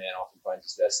 a man often finds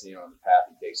his destiny on the path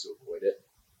he takes to avoid it.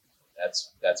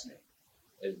 That's me.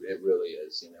 It really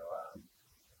is,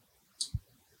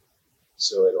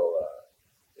 So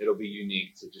it'll be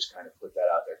unique to just kind of put that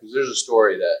out there, because there's a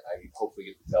story that I hopefully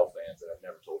get to tell fans that I've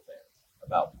never told fans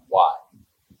about why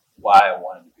I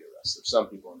wanted to be a wrestler. Some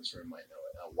people in this room might know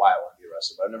it, why I want to be a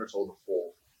wrestler, but I've never told the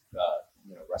full,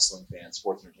 wrestling fans,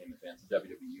 sports entertainment fans, the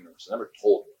WWE universe. I never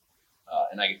told it,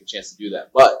 and I get the chance to do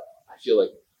that. But I feel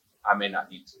like I may not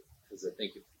need to, because I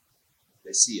think if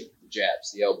they see it, the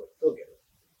jabs, the elbow, they'll get it.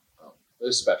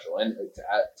 It's special, and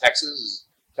Texas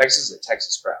is a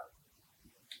Texas crowd.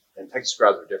 And Texas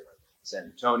crowds are different. San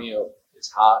Antonio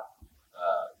is hot.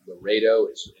 Laredo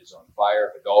is on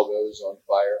fire. Hidalgo is on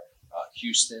fire.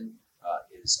 Houston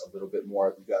is a little bit more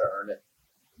of you got to earn it.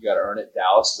 You got to earn it.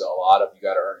 Dallas is a lot of you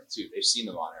got to earn it too. They've seen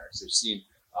the Von Erichs. They've seen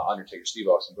Undertaker, Steve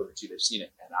Austin, Booker T. They've seen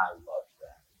it, and I loved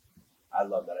that. I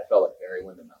felt like Barry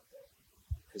Windham out there,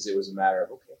 because it was a matter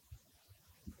of, okay,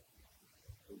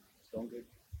 it's going good.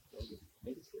 I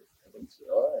think it's good.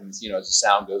 And as the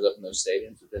sound goes up in those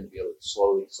stadiums, but then to be able to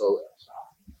slowly, felt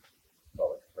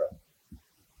like a pro.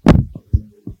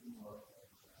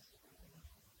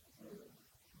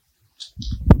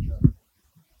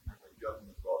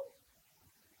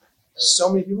 So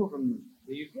many people from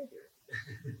the UK here.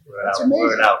 That's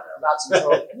amazing. That's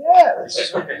yeah, this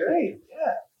is great.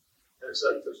 Yeah. So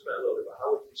you touched on it a little bit, but how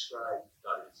would you describe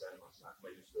that in Zen last night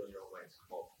when you're still on your own way to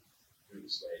come up through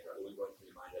the stage? Like, what was going through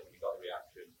your mind when you got the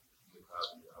reaction from the crowd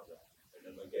when you were out there, and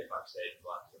then when getting backstage and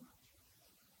after the match?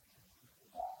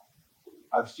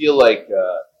 I feel like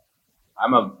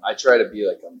I try to be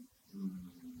like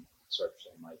sorry for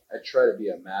saying Mike. I try to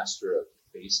be a master of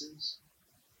faces.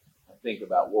 I think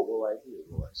about what will I do?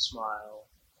 Will I smile?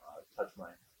 Touch my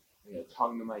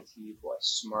tongue to my teeth? Will I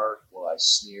smirk? Will I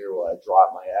sneer? Will I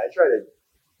drop my head?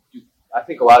 I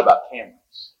think a lot about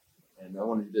cameras. And I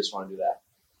want to do this, want to do that.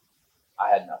 I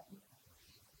had nothing.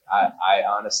 I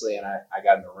honestly, and I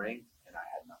got in the ring, and I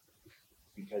had nothing.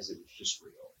 Because it was just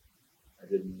real. I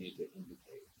didn't need to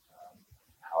indicate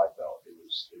how I felt. It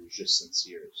was just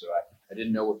sincere. So I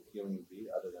didn't know what the feeling would be,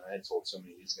 other than I had told so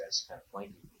many of these guys kind of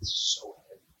flanking me. It's so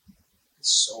heavy.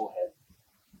 It's so heavy.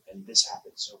 And this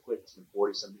happened so quick. It's been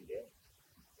 40-something days.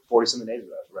 40-something days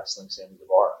ago, I was wrestling Sammy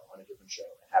Guevara on a different show,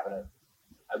 and having a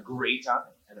great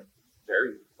time, and a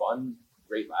very fun,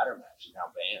 great ladder match. And now,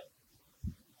 bam,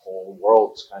 the whole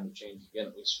world's kind of changed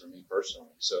again, at least for me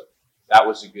personally. So that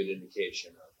was a good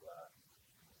indication of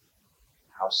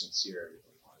how sincere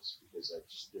everything was, because I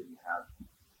just didn't have,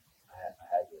 I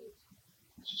had to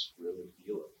just really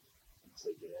feel it and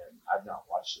take it in. I've not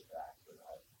watched it back, but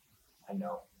I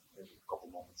know there's a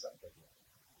couple moments I'm thinking,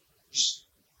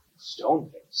 stone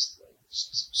faced, like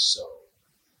just so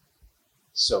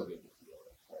good to feel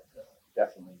it. But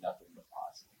definitely nothing but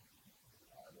positive.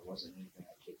 There wasn't anything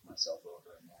I kicked myself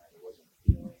over in there. There wasn't a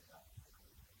feeling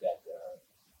that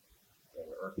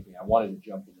irked me. I wanted to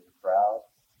jump into the crowd,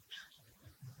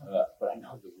 but I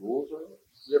know the rules are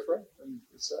different and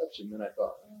such. And then I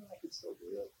thought, I could still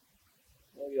do it.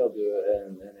 Maybe I'll do it.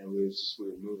 And then it was just, we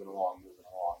were moving along. But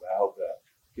I hope that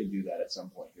I can do that at some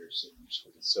point here soon, just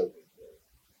because it's so good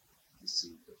to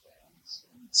see the fans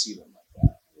and see them like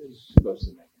that. It's supposed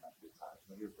to make enough good time.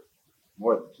 We're here for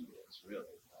more than 2 days, really.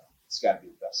 It's got to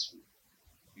be the best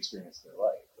experience of their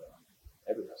life.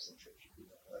 Every wrestling show should be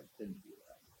that. Right? It didn't do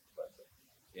that. But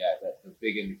yeah, that's the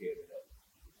big indicator that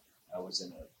I was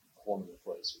in a whole other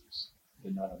place was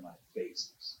none of my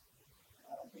phases.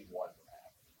 I don't think one of them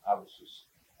happened. I was just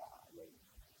like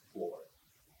floored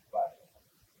by it.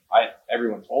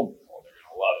 Everyone told me, they're going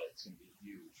to love it. It's going to be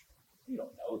huge. You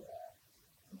don't know that.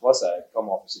 And plus, I had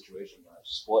come off a situation where I was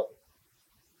split.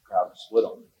 The crowd was split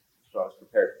on me. So I was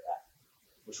prepared for that,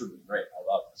 which would have been great. I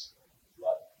love the split.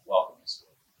 Welcome the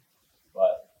split.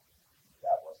 But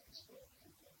that wasn't the split.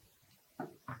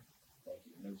 Thank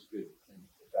you. And it was good. And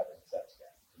the veteran steps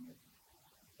down.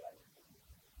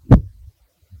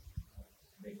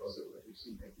 Make those that you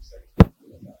see, make the second.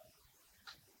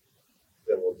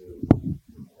 Then we'll do.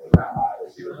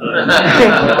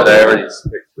 Whatever.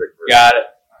 Got it.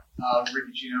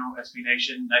 Ricky Gino, SB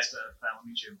Nation. Nice to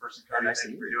finally meet you in person, Cody. Nice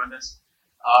Thank to you meet for doing this.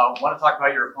 Want to talk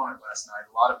about your opponent last night.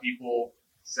 A lot of people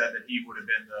said that he would have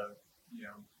been the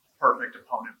perfect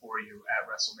opponent for you at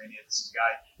WrestleMania. This is a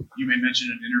guy you may mention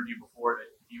in an interview before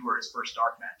that you were his first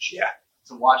dark match. Yeah.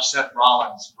 To watch Seth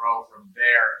Rollins grow from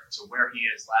there to where he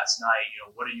is last night,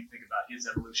 what do you think about his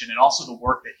evolution and also the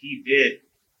work that he did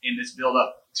in this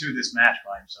build-up to this match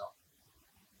by himself?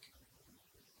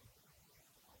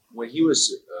 When he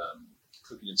was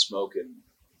cooking and smoking in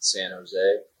San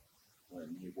Jose,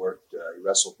 when he worked, he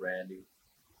wrestled Randy,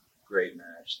 great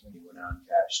match. Then he went out and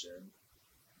cashed in.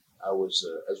 I was,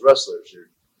 as wrestlers, you're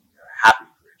happy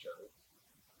for each other,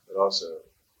 but also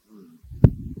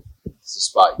it's the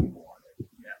spot you wanted.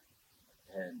 Yeah.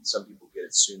 And some people get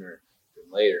it sooner than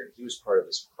later. He was part of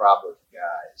this crop of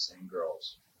guys and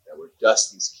girls that were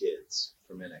Dusty's kids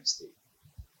from NXT.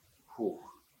 Whew.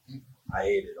 I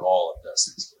hated all of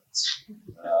Dusty's kids.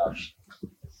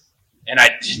 And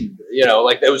I didn't,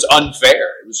 that was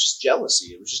unfair. It was just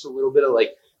jealousy. It was just a little bit of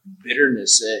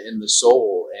bitterness in the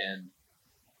soul. And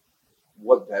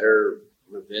what better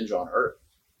revenge on earth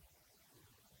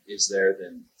is there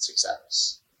than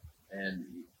success?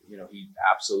 And, he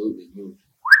absolutely moved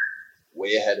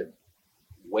way ahead of,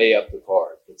 way up the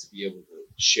card, but to be able to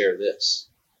share this.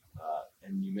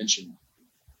 And you mentioned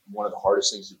one of the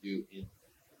hardest things to do in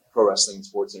pro wrestling and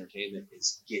sports entertainment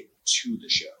is get to the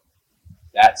show.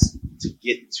 That's to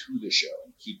get to the show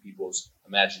and keep people's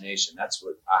imagination. That's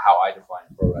how I define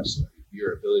a pro wrestler.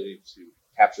 Your ability to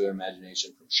capture their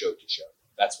imagination from show to show.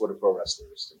 That's what a pro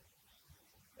wrestler is to me.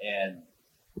 And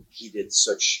he did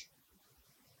such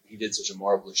a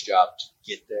marvelous job to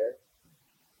get there,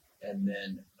 and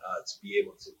then to be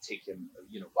able to take him,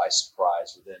 by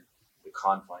surprise within the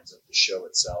confines of the show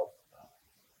itself.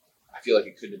 I feel like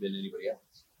it couldn't have been anybody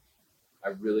else.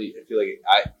 I feel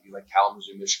like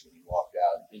Kalamazoo, Michigan. He walked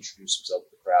out and introduced himself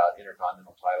to the crowd,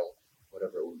 Intercontinental title,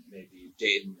 whatever it may be.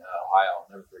 Dayton, Ohio, I'll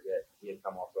never forget. He had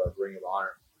come off a Ring of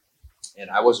Honor,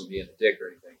 and I wasn't being a dick or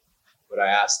anything, but I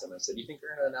asked him. I said, "Do you think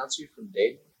they're going to announce you from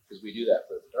Dayton? Because we do that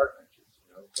for the dark matches,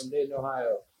 from Dayton,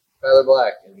 Ohio, Tyler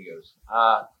Black." And he goes,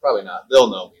 "Probably not.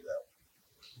 They'll know me though."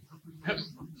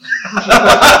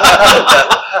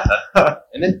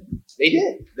 And then they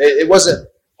did. It wasn't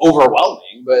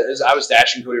overwhelming, but as I was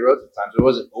dashing Cody Rhodes at times, it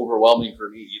wasn't overwhelming for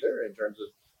me either in terms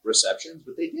of receptions,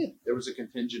 but they did. There was a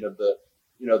contingent of the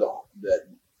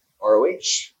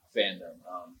ROH fandom.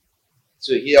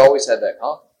 So he always had that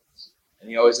confidence, and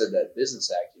he always had that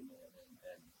business acumen,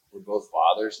 and we're both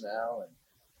fathers now, and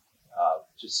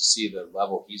just to see the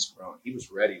level he's grown, he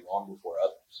was ready long before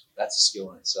others. That's a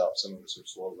skill in itself. Some of us are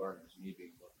slow learners, me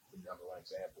being the number one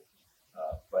example.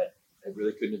 But it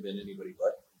really couldn't have been anybody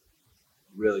but him.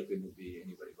 Really couldn't be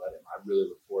anybody but him. I really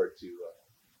look forward to.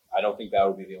 I don't think that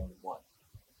would be the only one.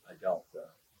 I don't.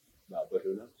 But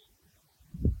who knows?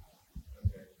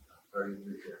 Okay. Very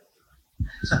appreciate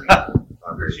I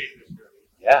appreciate this, really.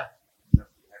 Yeah.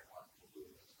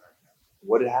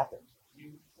 What had happened?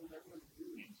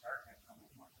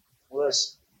 Well,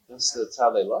 that's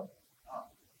how they love you.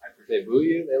 If they boo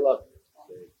you, they love you. If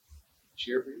they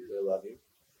cheer for you, they love you. If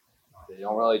they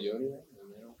don't really do anything,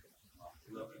 then they don't care.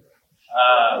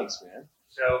 Thanks, man.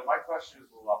 So my question is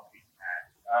a little off the beaten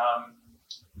path.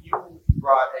 You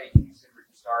brought Eddie Kingston,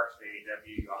 Ricky Starks to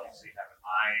AEW. You obviously have an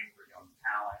eye for young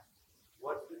talent.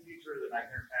 What's the future of the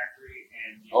Nightmare Factory?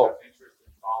 And do you have interest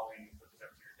in following the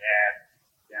footsteps of your dad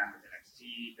down with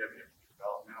NXT, WWE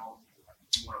Developmental?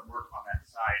 Do you want to work on that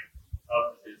side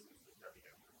of the business with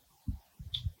WWE?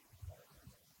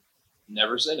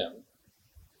 Never say never.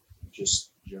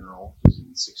 Just general, because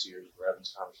in 6 years we're having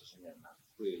this conversation again. I'm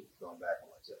completely going back on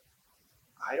what I said.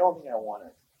 I don't think I want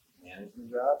a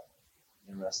management job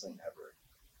in wrestling ever.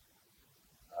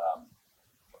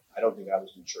 I don't think I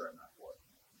was mature enough for it,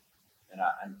 and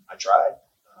I tried.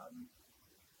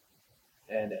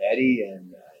 And Eddie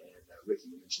and Ricky,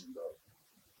 you mentioned them both.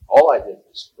 All I did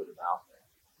was put them out there.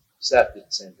 Seth did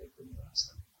the same thing for me last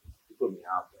time. He put me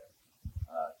out there.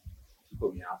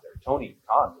 Tony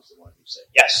Khan was the one who said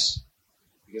yes,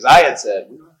 because I had said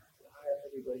we don't have to hire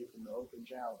everybody from the Open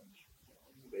Challenge.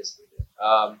 He basically did.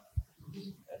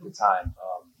 At the time,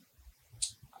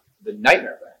 the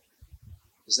Nightmare Factory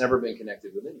has never been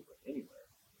connected with anybody anywhere.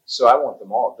 So I want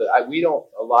them all. But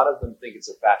a lot of them think it's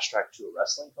a fast track to a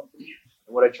wrestling company.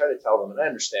 And what I try to tell them, and I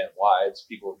understand why, it's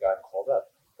people have gotten called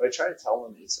up, but I try to tell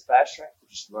them it's a fast track to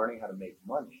just learning how to make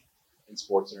money in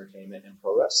sports entertainment and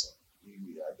pro wrestling.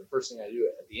 The first thing I do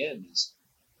at the end is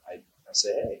I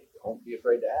say, hey, don't be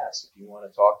afraid to ask. If you want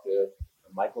to talk to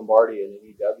Mike Lombardi at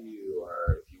NEW,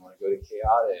 or if you want to go to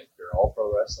Chaotic or All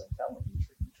Pro Wrestling, tell them you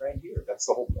train here. That's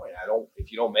the whole point.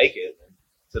 If you don't make it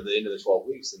to the end of the 12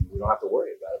 weeks, then we don't have to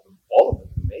worry about it. But all of them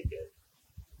can make it.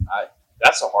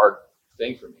 That's a hard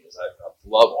thing for me. Is I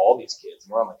love all these kids,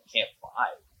 and we're on like Camp 5.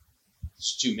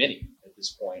 It's too many at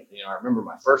this point. I remember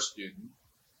my first student,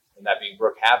 and that being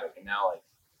Brooke Havoc, and now like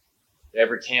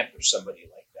every camp there's somebody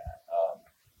like that.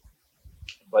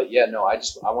 But yeah, no, I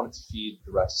wanted to feed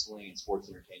the wrestling and sports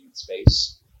entertainment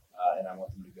space, and I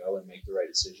want them to go and make the right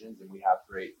decisions. And we have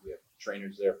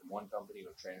trainers there from one company, we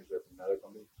have trainers there from another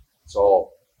company. It's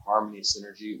all harmony,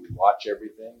 synergy. We watch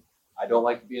everything. I don't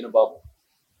like to be in a bubble,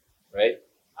 right?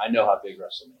 I know how big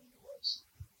WrestleMania was,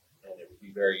 and it would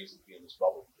be very easy to be in this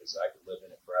bubble because I could live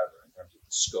in it forever in terms of the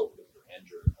scope and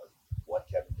grandeur of what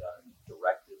Kevin Dunn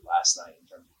directed last night in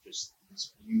terms of just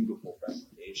this beautiful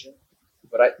presentation.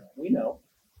 But we know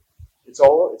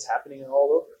it's happening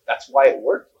all over. That's why it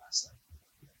worked last night.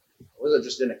 I wasn't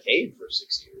just in a cave for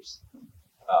 6 years.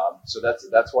 So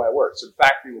that's why it worked. So the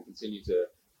factory will continue to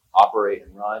operate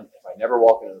and run. If I never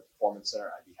walk into the performance center,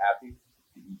 I'd be happy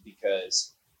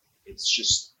because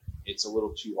it's a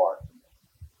little too hard for me.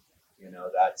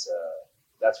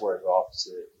 That's where his office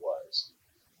was.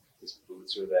 His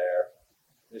boots are there.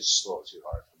 It's just a little too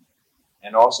hard for me.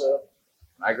 And also,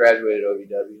 when I graduated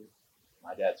OVW,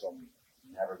 my dad told me,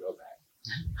 never go back.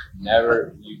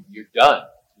 Never, you're done.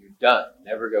 You're done.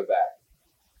 Never go back.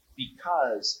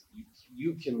 Because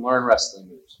you can learn wrestling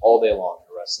moves all day long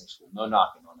in a wrestling school. No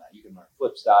knocking on that. You can learn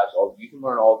flips, dives. You can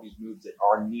learn all these moves that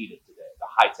are needed today. The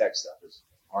high-tech stuff, as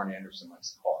Arn Anderson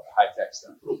likes to call it, the high-tech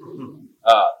stuff.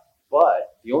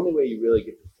 But the only way you really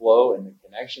get the flow and the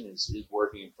connection is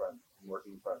working in front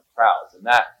of crowds. And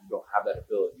that, you don't have that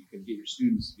ability. You can get your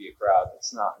students to be a crowd.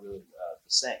 That's not really the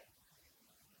same.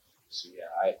 So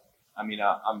yeah, I'm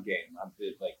game. I'm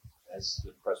like, as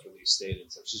the press release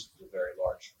stated, so it's just a very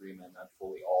large agreement. I'm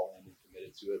fully all in and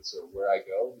committed to it. So where I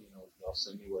go, they'll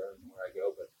send me where I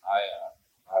go. But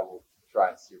I will try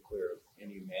and steer clear of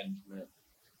any management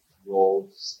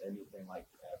roles, anything like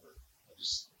ever.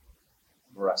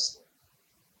 I'm wrestling,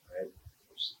 right?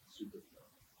 Just super fun.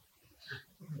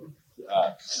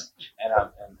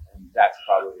 And that's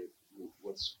probably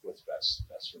what's best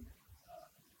for me.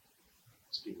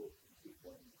 People keep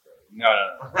blaming me. No.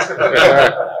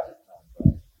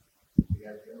 You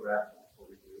guys can wrap up before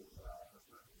we do.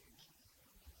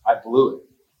 I blew it.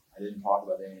 I didn't talk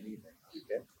about anything.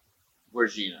 Okay.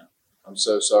 Where's Gina? I'm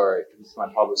so sorry. This is my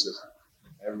publicist.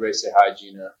 Everybody say hi,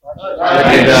 Gina.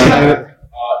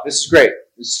 This is great.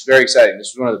 This is very exciting.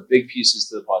 This was one of the big pieces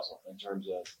to the puzzle in terms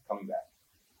of coming back.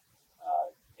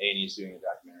 A&E is doing a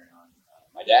documentary on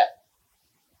my dad.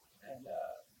 And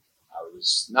I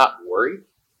was not worried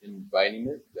by any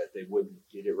means that they wouldn't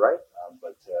get it right,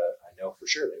 but I know for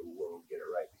sure they will get it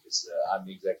right because I'm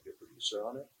the executive producer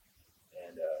on it,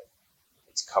 and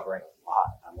it's covering a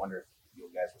lot. I wonder if you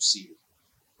guys will see his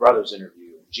brother's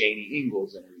interview, Janie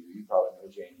Ingles' interview. You probably know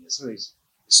Janie. Some of these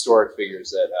historic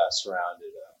figures that surrounded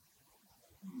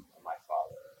my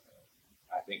father.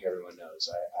 I think everyone knows.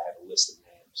 I have a list of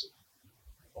names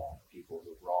of people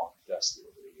who've wronged Dusty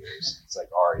over the years. It's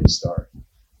like Arya Stark.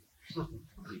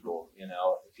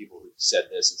 People who said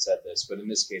this and said this. But in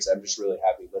this case, I'm just really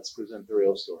happy. Let's present the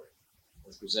real story.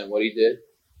 Let's present what he did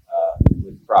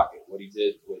with Crockett, what he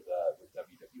did with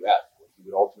WWF, what he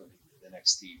would ultimately do with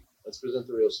NXT. Let's present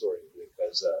the real story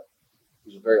because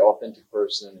he was a very authentic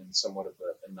person in somewhat of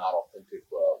a not authentic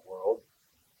world,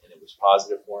 and it was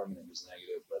positive for him and it was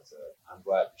negative. But I'm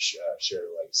glad to share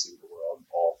the legacy with the world.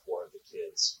 All four of the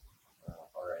kids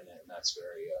are in it, and that's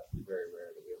very very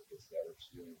rare that we ever get together to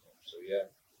do anything. So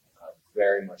yeah.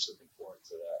 Very much looking forward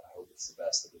to that. I hope it's the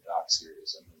best of the doc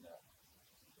series. I mean,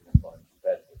 in a fun,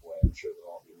 competitive way. I'm sure they'll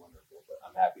all be wonderful. But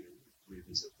I'm happy to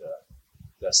revisit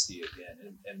Dusty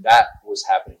again, and that was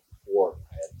happening before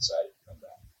I had decided to come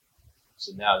back.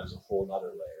 So now there's a whole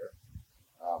other layer.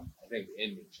 I think the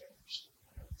ending changed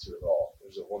to it all.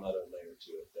 There's a whole other layer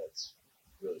to it that's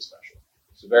really special.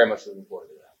 So very much looking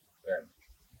forward to that. Very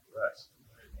much.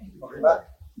 Right.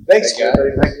 Thanks, guys.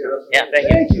 Thank you. Yeah, thank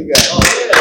you. Thank you, guys.